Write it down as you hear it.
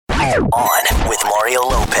On with Mario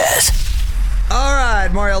Lopez. All right,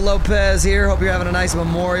 Mario Lopez here. Hope you're having a nice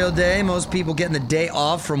Memorial Day. Most people getting the day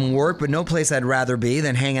off from work, but no place I'd rather be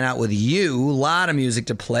than hanging out with you. A lot of music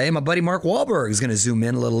to play. My buddy Mark Wahlberg is going to zoom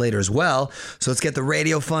in a little later as well. So let's get the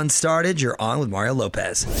radio fun started. You're on with Mario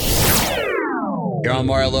Lopez. You're on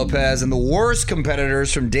Mario Lopez and the worst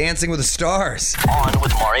competitors from Dancing with the Stars. On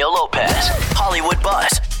with Mario Lopez. Hollywood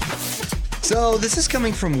Buzz. So this is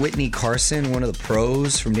coming from Whitney Carson, one of the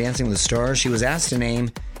pros from Dancing with the Stars. She was asked to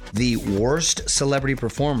name the worst celebrity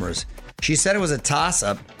performers. She said it was a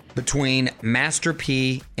toss-up between Master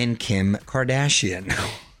P and Kim Kardashian.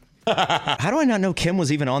 How do I not know Kim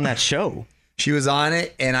was even on that show? She was on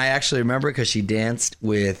it, and I actually remember because she danced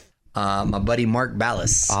with my buddy Mark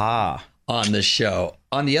Ballas on the show.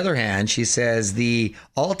 On the other hand, she says the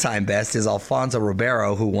all-time best is Alfonso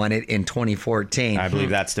Ribeiro, who won it in 2014. I believe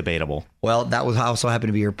that's debatable. Well, that was also happened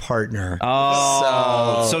to be her partner.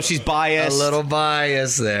 Oh, so she's biased. A little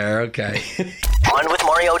bias there. Okay.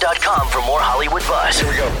 OnWithMario.com for more Hollywood buzz. Here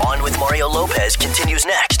we go. On with Mario Lopez continues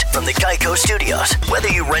next from the Geico Studios. Whether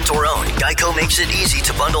you rent or own, Geico makes it easy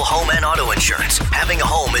to bundle home and auto insurance. Having a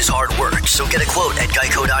home is hard work, so get a quote at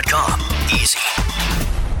Geico.com. Easy.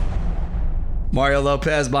 Mario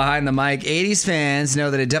Lopez behind the mic. 80s fans know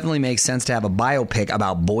that it definitely makes sense to have a biopic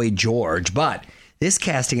about Boy George, but this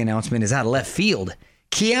casting announcement is out of left field.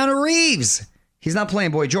 Keanu Reeves. He's not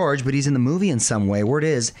playing Boy George, but he's in the movie in some way. Word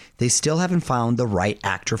is, they still haven't found the right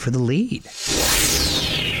actor for the lead.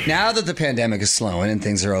 Now that the pandemic is slowing and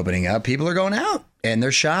things are opening up, people are going out and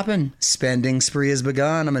they're shopping. Spending spree has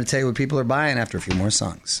begun. I'm going to tell you what people are buying after a few more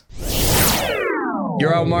songs.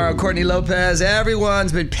 You're on Mario, Courtney Lopez.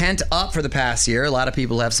 Everyone's been pent up for the past year. A lot of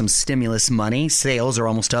people have some stimulus money. Sales are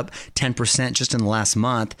almost up 10% just in the last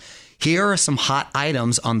month. Here are some hot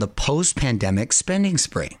items on the post-pandemic spending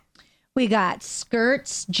spree. We got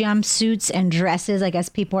skirts, jumpsuits, and dresses. I guess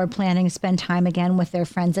people are planning to spend time again with their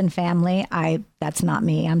friends and family. That's not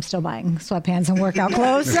me. I'm still buying sweatpants and workout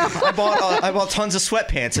clothes. So. I bought tons of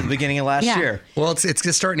sweatpants at the beginning of last year. Well, it's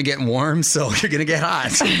just starting to get warm, so you're going to get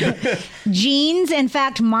hot. Jeans. In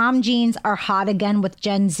fact, mom jeans are hot again with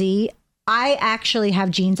Gen Z. I actually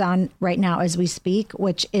have jeans on right now as we speak,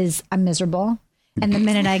 which is I'm miserable. And the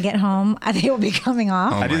minute I get home, they will be coming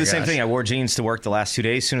off. I do the same thing. I wore jeans to work the last 2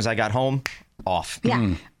 days. As soon as I got home, off.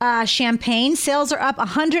 Yeah. Champagne sales are up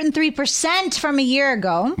 103% from a year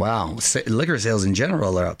ago. Wow. Liquor sales in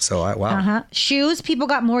general are up. So, wow. Shoes. People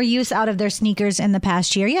got more use out of their sneakers in the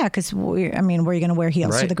past year. Yeah, because, where are you going to wear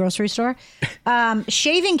heels? To the grocery store?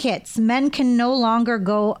 Shaving kits. Men can no longer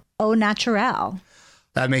go au naturel.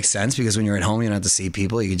 That makes sense because when you're at home, you don't have to see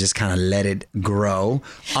people. You can just kind of let it grow.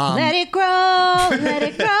 Let it grow. Let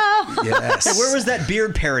it grow. Yes. Hey, where was that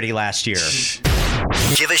beard parody last year?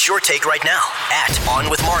 Give us your take right now at On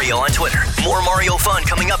With Mario on Twitter. More Mario fun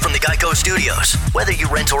coming up from the Geico Studios. Whether you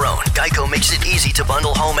rent or own, Geico makes it easy to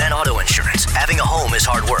bundle home and auto insurance. Having a home is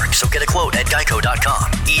hard work, so get a quote at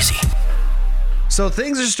Geico.com. Easy. So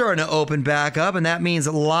things are starting to open back up, and that means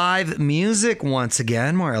live music once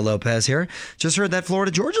again. Mario Lopez here. Just heard that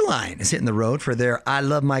Florida Georgia Line is hitting the road for their I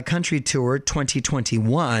Love My Country Tour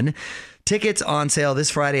 2021. Tickets on sale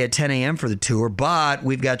this Friday at 10 a.m. for the tour, but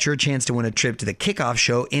we've got your chance to win a trip to the kickoff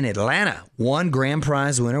show in Atlanta. One grand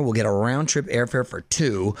prize winner will get a round-trip airfare for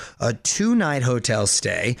two, a two-night hotel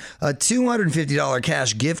stay, a $250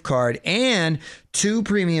 cash gift card, and 2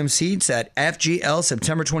 premium seats at FGL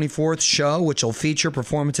September 24th show, which will feature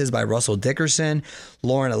performances by Russell Dickerson,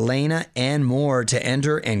 Lauren Elena, and more. To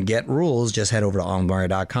enter and get rules, just head over to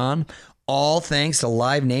onwithmario.com. All thanks to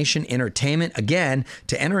Live Nation Entertainment. Again,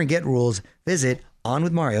 to enter and get rules, visit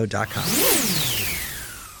onwithmario.com.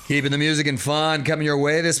 Keeping the music and fun coming your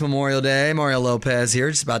way this Memorial Day. Mario Lopez here,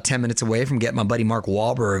 just about 10 minutes away from getting my buddy Mark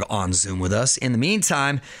Wahlberg on Zoom with us. In the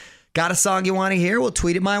meantime, got a song you want to hear? Well,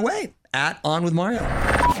 tweet it my way at On With Mario.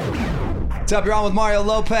 What's up? You're on with Mario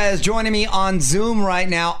Lopez. Joining me on Zoom right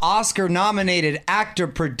now, Oscar-nominated actor,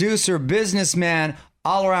 producer, businessman,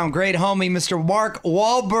 all-around great homie, Mr. Mark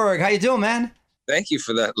Wahlberg. How you doing, man? Thank you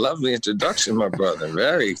for that lovely introduction, my brother.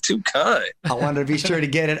 Very too kind. I wanted to be sure to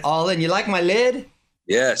get it all in. You like my lid?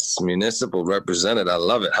 Yes, municipal represented. I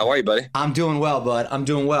love it. How are you, buddy? I'm doing well, bud. I'm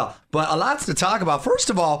doing well. But a lot to talk about. First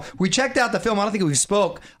of all, we checked out the film. I don't think we've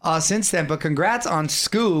spoke since then, but congrats on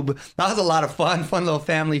Scoob. That was a lot of fun little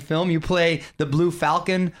family film. You play the Blue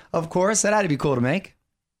Falcon, of course. That had to be cool to make.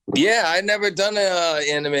 Yeah, I'd never done an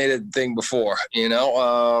animated thing before, you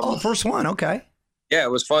know. First one. Okay. Yeah,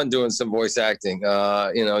 it was fun doing some voice acting.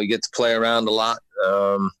 You know, you get to play around a lot.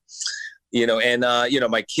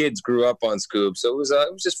 my kids grew up on Scoob, so it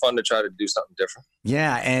was just fun to try to do something different.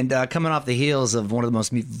 Yeah, and coming off the heels of one of the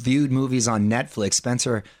most viewed movies on Netflix,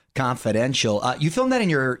 Spencer Confidential, you filmed that in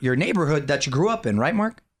your neighborhood that you grew up in, right,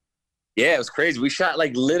 Mark? Yeah, it was crazy. We shot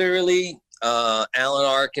like literally Alan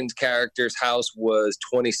Arkin's character's house was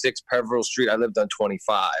 26 Peveril Street. I lived on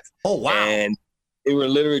 25. Oh, wow. And they were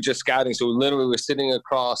literally just scouting. So we literally were sitting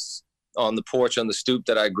across on the porch on the stoop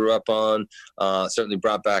that I grew up on. Certainly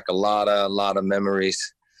brought back a lot of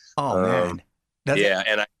memories. Oh, man.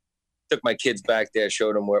 And I took my kids back there,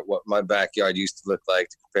 showed them what my backyard used to look like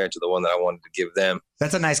compared to the one that I wanted to give them.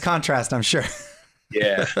 That's a nice contrast, I'm sure.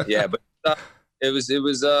 Yeah. But it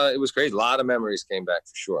was great. A lot of memories came back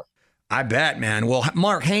for sure. I bet, man. Well,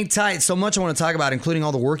 Mark, hang tight. So much I want to talk about, including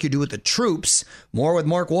all the work you do with the troops. More with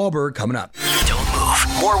Mark Wahlberg coming up. Don't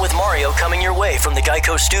move. More with Mario coming your way from the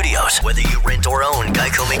Geico Studios. Whether you rent or own,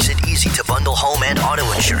 Geico makes it easy to bundle home and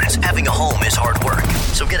auto insurance. Having a home is hard work.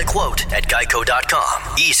 So get a quote at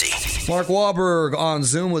geico.com. Easy. Mark Wahlberg on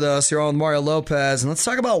Zoom with us here on Mario Lopez. And let's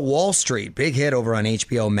talk about Wall Street. Big hit over on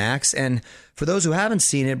HBO Max. And for those who haven't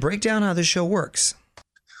seen it, break down how this show works.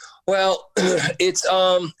 Well,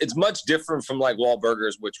 it's much different from like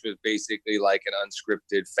Wahlburgers, which was basically like an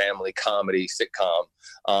unscripted family comedy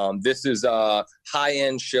sitcom. This is a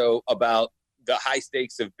high-end show about the high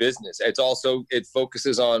stakes of business. It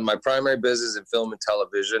focuses on my primary business in film and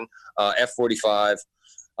television, F45,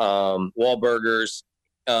 Wahlburgers,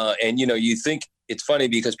 and you think. It's funny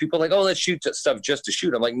because people are like, oh, let's shoot stuff just to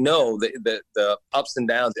shoot. I'm like, no, the ups and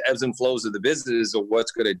downs, the ebbs and flows of the business are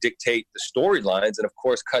what's going to dictate the storylines. And of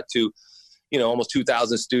course, cut to, almost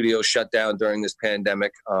 2,000 studios shut down during this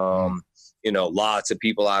pandemic. Lots of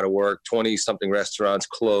people out of work, 20 something restaurants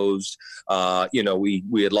closed.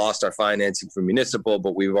 We had lost our financing for municipal,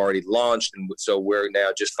 but we've already launched. And so we're now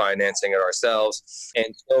just financing it ourselves.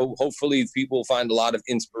 And so hopefully people find a lot of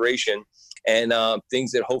inspiration and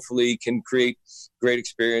things that hopefully can create great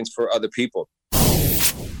experience for other people.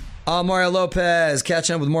 Mario Lopez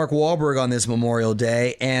catching up with Mark Wahlberg on this Memorial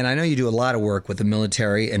Day. And I know you do a lot of work with the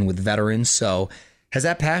military and with veterans. So has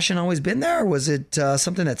that passion always been there? Or was it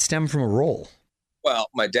something that stemmed from a role? Well,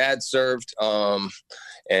 my dad served.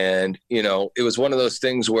 And, it was one of those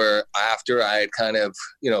things where after I had kind of,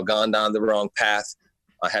 gone down the wrong path,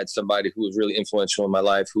 I had somebody who was really influential in my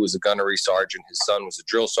life, who was a gunnery sergeant. His son was a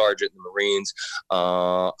drill sergeant in the Marines.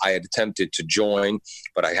 I had attempted to join,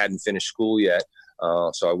 but I hadn't finished school yet.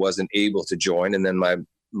 So I wasn't able to join. And then my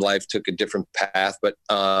life took a different path. But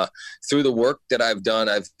through the work that I've done,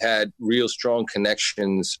 I've had real strong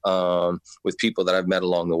connections with people that I've met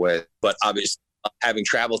along the way. But obviously, having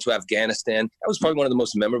traveled to Afghanistan, that was probably one of the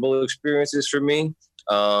most memorable experiences for me.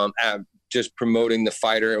 Just promoting the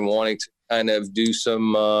fighter and wanting to kind of do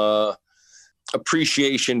some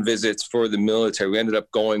appreciation visits for the military. We ended up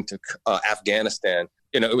going to Afghanistan.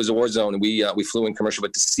 It was a war zone, and we flew in commercial.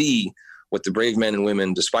 But to see what the brave men and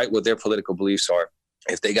women, despite what their political beliefs are,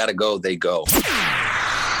 if they got to go, they go.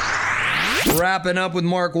 Wrapping up with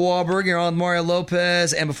Mark Wahlberg. You're on Mario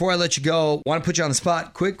Lopez. And before I let you go, want to put you on the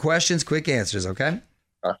spot. Quick questions, quick answers, okay?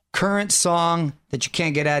 Current song that you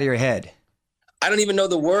can't get out of your head. I don't even know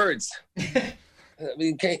the words. I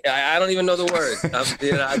don't even know the words.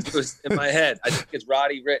 It was in my head. I think it's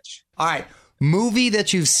Roddy Ricch. All right. Movie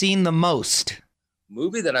that you've seen the most.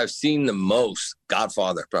 Movie that I've seen the most.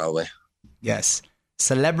 Godfather, probably. Yes.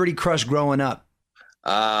 Celebrity crush growing up.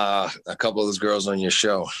 A couple of those girls on your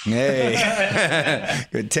show. Hey.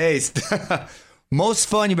 Good taste. Most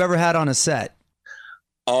fun you've ever had on a set.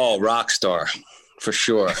 Oh, Rockstar. For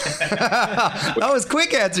sure. That was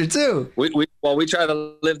quick answer too. We try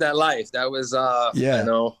to live that life. That was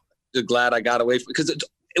just glad I got away from, because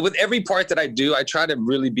with every part that I do, I try to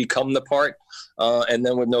really become the part, and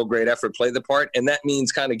then with no great effort play the part, and that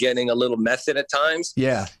means kind of getting a little method at times.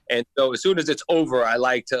 Yeah. And so as soon as it's over, I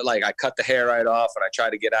like to I cut the hair right off and I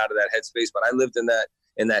try to get out of that headspace. But I lived in that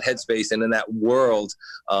headspace and in that world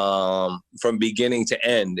from beginning to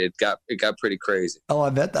end. It got pretty crazy. Oh,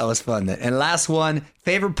 I bet that was fun. And last one,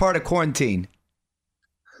 favorite part of quarantine?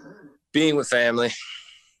 Being with family.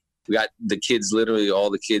 We got the kids, literally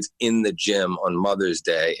all the kids, in the gym on Mother's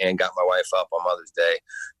Day, and got my wife up on Mother's Day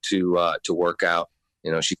to work out.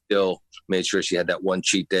 She still made sure she had that one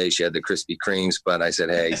cheat day. She had the Krispy Kremes, but I said,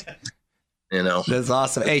 hey, That's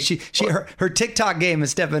awesome. Hey, her TikTok game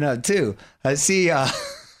is stepping up too. I see.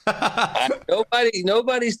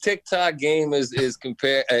 Nobody's TikTok game is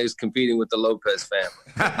competing with the Lopez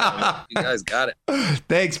family. You guys got it.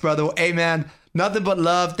 Thanks, brother. Hey, man, nothing but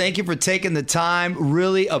love. Thank you for taking the time.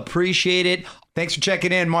 Really appreciate it. Thanks for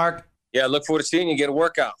checking in, Mark. Yeah, look forward to seeing you get a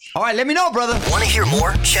workout. All right, let me know, brother. Want to hear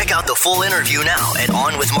more? Check out the full interview now at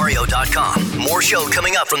onwithmario.com. More show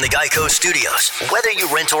coming up from the Geico Studios. Whether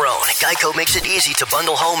you rent or own, Geico makes it easy to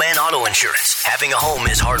bundle home and auto insurance. Having a home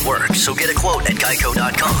is hard work, so get a quote at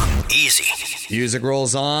geico.com. Easy. Music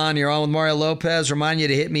rolls on. You're on with Mario Lopez. Remind you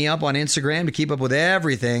to hit me up on Instagram to keep up with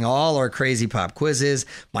everything, all our crazy pop quizzes,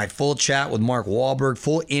 my full chat with Mark Wahlberg,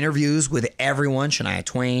 full interviews with everyone, Shania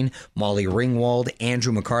Twain, Molly Ringwald,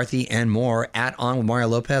 Andrew McCarthy, and more at On with Mario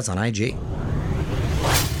Lopez on IG.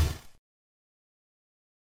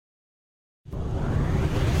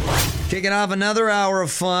 Kicking off another hour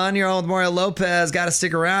of fun. You're on with Mario Lopez. Got to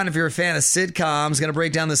stick around if you're a fan of sitcoms. Going to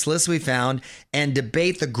break down this list we found and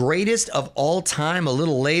debate the greatest of all time a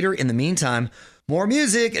little later. In the meantime, more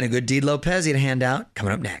music and a good deed Lopez to hand out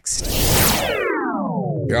coming up next.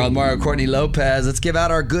 You're on with Mario Courtney Lopez. Let's give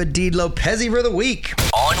out our good deed Lopez for the week.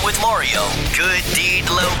 On with Mario, good deed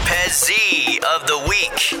Lopez of the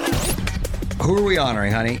week. Who are we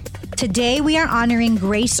honoring, honey? Today, we are honoring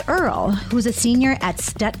Grace Earl, who's a senior at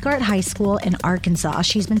Stuttgart High School in Arkansas.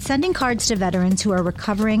 She's been sending cards to veterans who are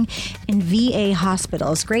recovering in VA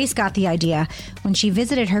hospitals. Grace got the idea when she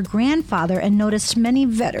visited her grandfather and noticed many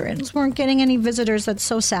veterans weren't getting any visitors. That's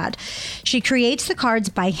so sad. She creates the cards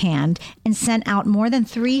by hand and sent out more than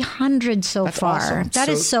 300 so That's far. awesome. That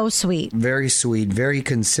is so sweet. Very sweet, very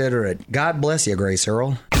considerate. God bless you, Grace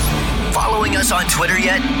Earl. Following us on Twitter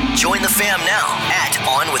yet? Join the fam now at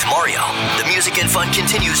On With Mario. The music and fun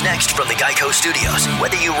continues next from the Geico Studios.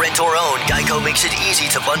 Whether you rent or own, Geico makes it easy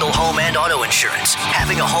to bundle home and auto insurance.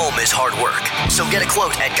 Having a home is hard work, so get a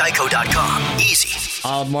quote at geico.com. Easy.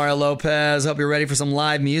 I'm Mario Lopez. Hope you're ready for some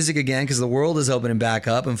live music again because the world is opening back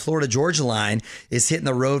up and Florida Georgia Line is hitting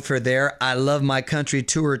the road for their I Love My Country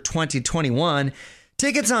Tour 2021.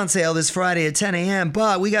 Tickets on sale this Friday at 10 a.m.,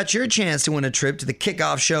 but we got your chance to win a trip to the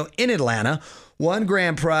kickoff show in Atlanta. One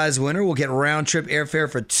grand prize winner will get round-trip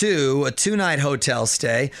airfare for two, a two-night hotel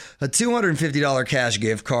stay, a $250 cash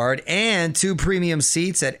gift card, and 2 premium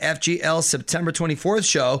seats at FGL's September 24th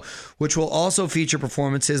show, which will also feature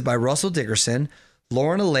performances by Russell Dickerson,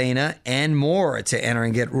 Lauren Elena, and more. To enter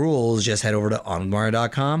and get rules, just head over to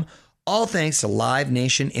onwithmario.com. All thanks to Live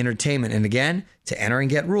Nation Entertainment. And again, to enter and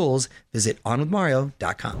get rules, visit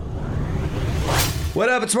onwithmario.com. What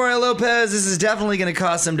up? It's Mario Lopez. This is definitely going to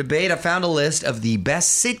cause some debate. I found a list of the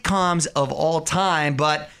best sitcoms of all time,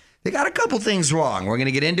 but they got a couple things wrong. We're going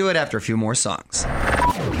to get into it after a few more songs.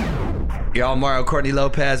 Y'all, Mario Courtney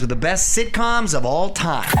Lopez with the best sitcoms of all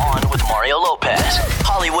time. On with Mario Lopez,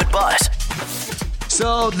 Hollywood Buzz.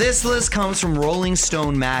 So this list comes from Rolling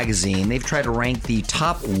Stone magazine. They've tried to rank the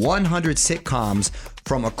top 100 sitcoms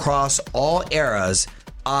from across all eras.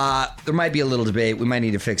 There might be a little debate. We might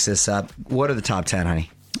need to fix this up. What are the top 10, honey?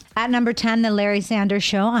 At number 10, The Larry Sanders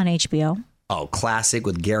Show on HBO. Oh, classic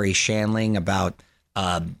with Gary Shandling about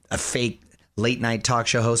a fake late-night talk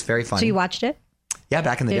show host. Very funny. So you watched it? Yeah,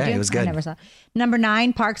 back in the day. It was good. I never saw it. Number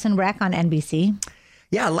 9, Parks and Rec on NBC.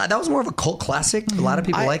 Yeah, that was more of a cult classic. A lot of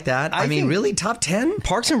people like that. I mean, really, top 10?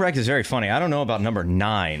 Parks and Rec is very funny. I don't know about number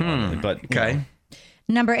 9, but okay.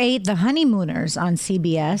 Number 8, The Honeymooners on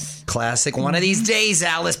CBS. Classic. One of these days,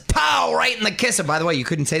 Alice. Pow! Right in the kisser. By the way, you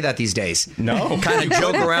couldn't say that these days. No. Kind of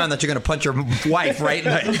joke around that you're going to punch your wife right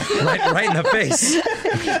in the face.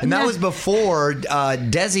 And that was before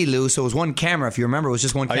Desilu, so it was one camera. If you remember, it was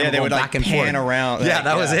just one camera they going would back and pan forth. around. Yeah,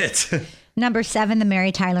 that was it. Number 7, The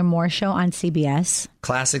Mary Tyler Moore Show on CBS.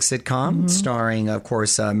 Classic sitcom starring, of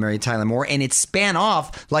course, Mary Tyler Moore. And it span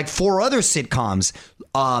off like 4 other sitcoms.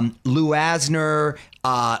 Lou Asner,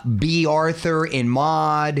 B. Arthur in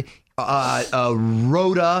Maude,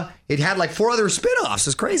 Rhoda. It had like 4 other spinoffs.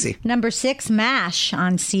 It's crazy. Number 6, MASH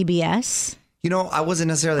on CBS. You know, I wasn't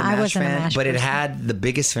necessarily a MASH fan, MASH but it person. had the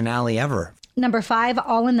biggest finale ever. Number 5,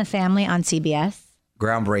 All in the Family on CBS.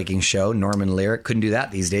 Groundbreaking show. Norman Lear couldn't do that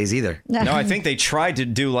these days either. No, I think they tried to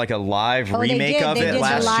do like a live remake of it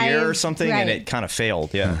last year or something, and it kind of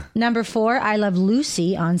failed. Yeah. Number 4, I Love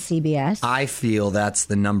Lucy on CBS. I feel that's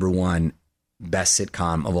the number 1 best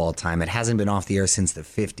sitcom of all time. It hasn't been off the air since the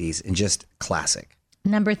 50s and just classic.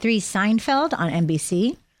 Number 3, Seinfeld on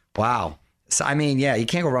NBC. Wow. So, I mean, yeah, you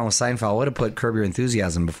can't go wrong with Seinfeld. I would have put Curb Your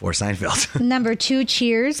Enthusiasm before Seinfeld. Number 2,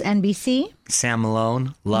 Cheers, NBC. Sam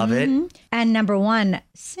Malone, love it. And number 1,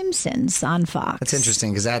 Simpsons on Fox. That's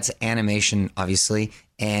interesting because that's animation, obviously.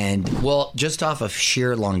 And, well, just off of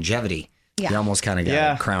sheer longevity, you almost kind of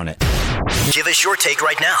got to crown it. Give us your take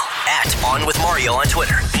right now at On With Mario on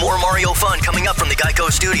Twitter. More Mario fun coming up from the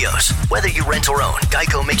Geico Studios. Whether you rent or own,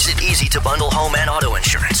 Geico makes it easy to bundle home and auto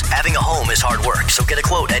insurance. Having a home is hard work, so get a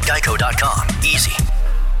quote at geico.com. Easy.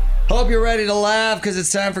 Hope you're ready to laugh because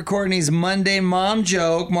it's time for Courtney's Monday mom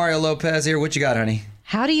joke. Mario Lopez here. What you got, honey?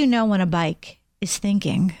 How do you know when a bike is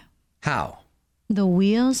thinking? How? The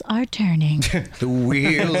wheels are turning. The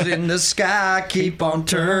wheels in the sky keep on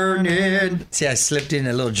turning. See, I slipped in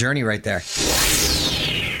a little journey right there.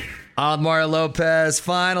 I'm Mario Lopez.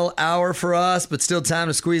 Final hour for us, but still time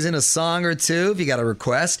to squeeze in a song or two. If you got a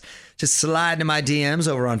request, just slide into my DMs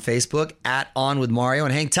over on Facebook at On With Mario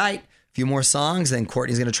and hang tight. A few more songs, then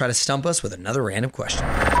Courtney's going to try to stump us with another random question.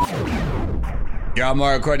 Yeah, I'm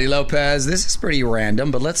Mario Courtney Lopez. This is pretty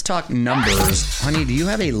random, but let's talk numbers. Honey, do you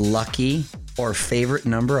have a lucky or favorite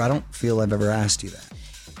number? I don't feel I've ever asked you that.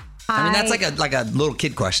 I mean, that's like a little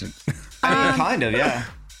kid question. Kind of, yeah.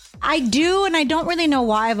 I do, and I don't really know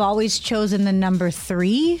why. I've always chosen the number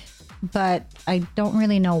 3, but I don't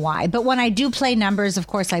really know why. But when I do play numbers, of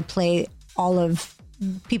course, I play all of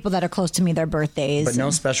people that are close to me, their birthdays. But no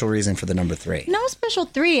special reason for the number 3. No special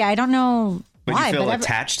 3. I don't know but why. You feel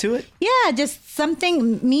attached to it? Yeah, just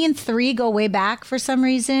something. Me and 3 go way back for some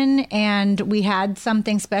reason, and we had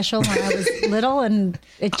something special when I was little, and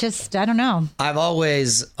it just, I don't know. I've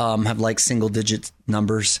always have liked single digit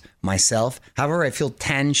numbers myself. However, I feel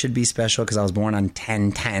 10 should be special because I was born on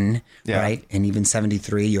 10-10, right? And even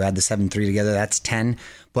 73, you add the 7-3 together, that's 10.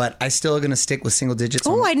 But I still going to stick with single digits.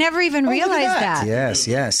 Oh, I never even realized that.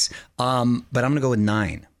 Yes. But I'm going to go with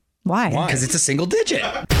 9. Why? Because it's a single digit.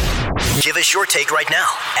 Give us your take right now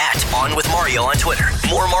at On With Mario on Twitter.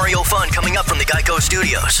 More Mario fun coming up from the Geico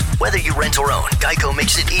Studios. Whether you rent or own, Geico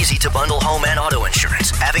makes it easy to bundle home and auto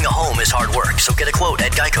insurance. Having a home is hard work, so get a quote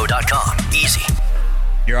at geico.com. Easy.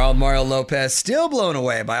 You're all Mario Lopez, still blown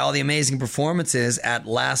away by all the amazing performances at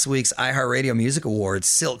last week's iHeartRadio Music Awards.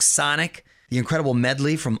 Silk Sonic, the incredible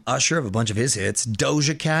medley from Usher of a bunch of his hits,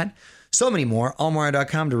 Doja Cat, so many more.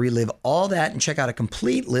 Allmario.com to relive all that and check out a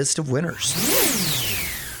complete list of winners.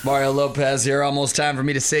 Mario Lopez here. Almost time for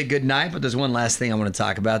me to say goodnight, but there's one last thing I want to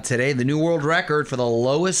talk about today. The new world record for the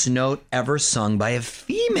lowest note ever sung by a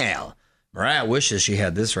female. Mariah wishes she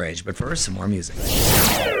had this range, but first, some more music.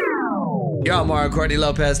 Yo, Mario Courtney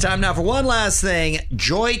Lopez. Time now for one last thing.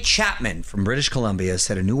 Joy Chapman from British Columbia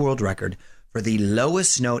set a new world record for the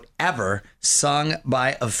lowest note ever sung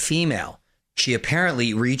by a female. She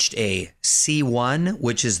apparently reached a C1,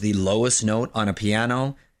 which is the lowest note on a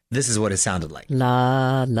piano. This is what it sounded like.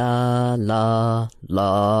 La, la, la,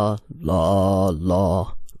 la, la, la,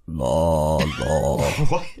 la, la,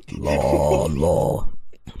 What? la, la,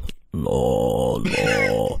 la, la,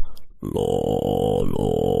 la,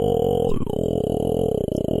 la,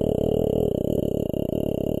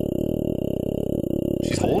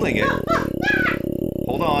 She's holding it.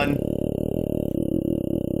 Hold on.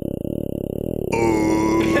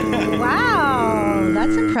 Wow,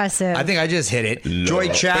 that's impressive. I think I just hit it. Joy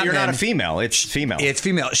Chapman. But you're not a female. It's female. It's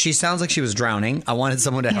female. She sounds like she was drowning. I wanted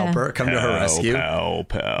someone to help her, come to her rescue.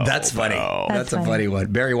 That's funny. That's a funny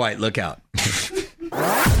one. Barry White, look out.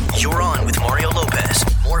 You're On With Mario Lopez.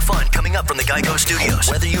 More fun coming up from the Geico Studios.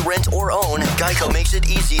 Whether you rent or own, Geico makes it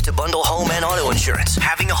easy to bundle home and auto insurance.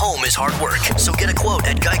 Having a home is hard work, so get a quote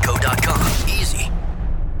at geico.com. Easy.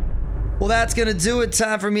 Well, that's going to do it.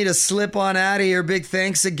 Time for me to slip on out of here. Big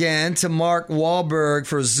thanks again to Mark Wahlberg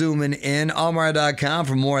for zooming in. Allmario.com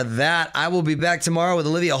for more of that. I will be back tomorrow with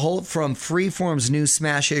Olivia Holt from Freeform's new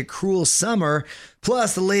smash hit, Cruel Summer,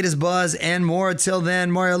 plus the latest buzz and more. Till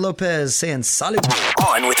then, Mario Lopez saying salut.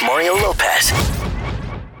 On With Mario Lopez.